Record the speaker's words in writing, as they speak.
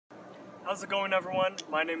How's it going, everyone?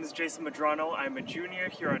 My name is Jason Madrano. I'm a junior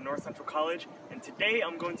here at North Central College, and today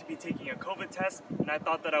I'm going to be taking a COVID test, and I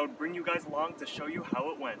thought that I would bring you guys along to show you how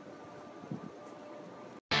it went.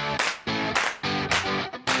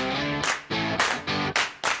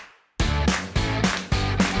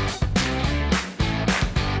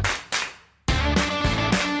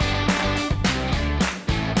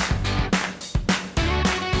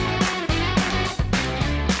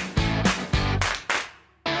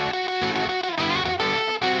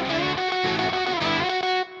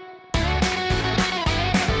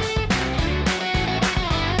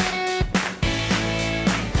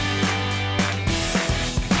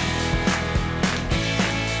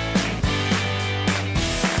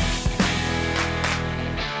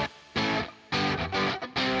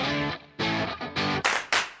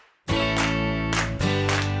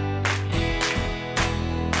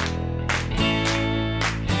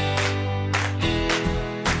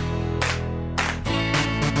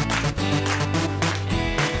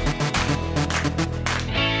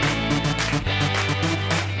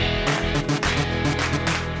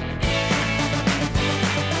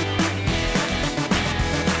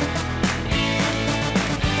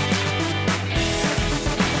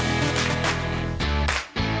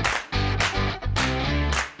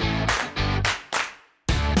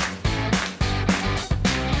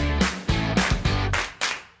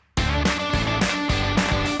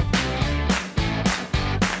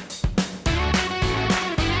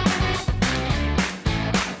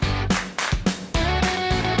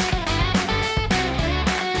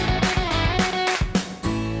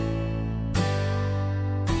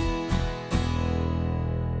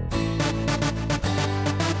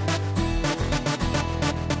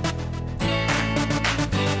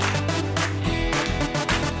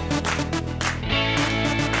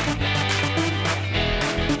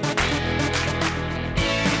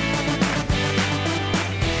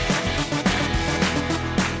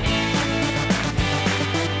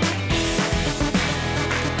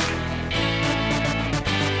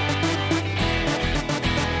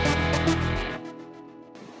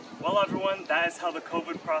 Well, everyone, that is how the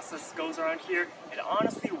COVID process goes around here. It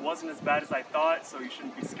honestly wasn't as bad as I thought, so you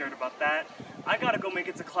shouldn't be scared about that. I gotta go make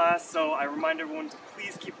it to class, so I remind everyone to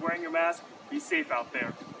please keep wearing your mask. Be safe out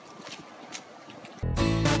there.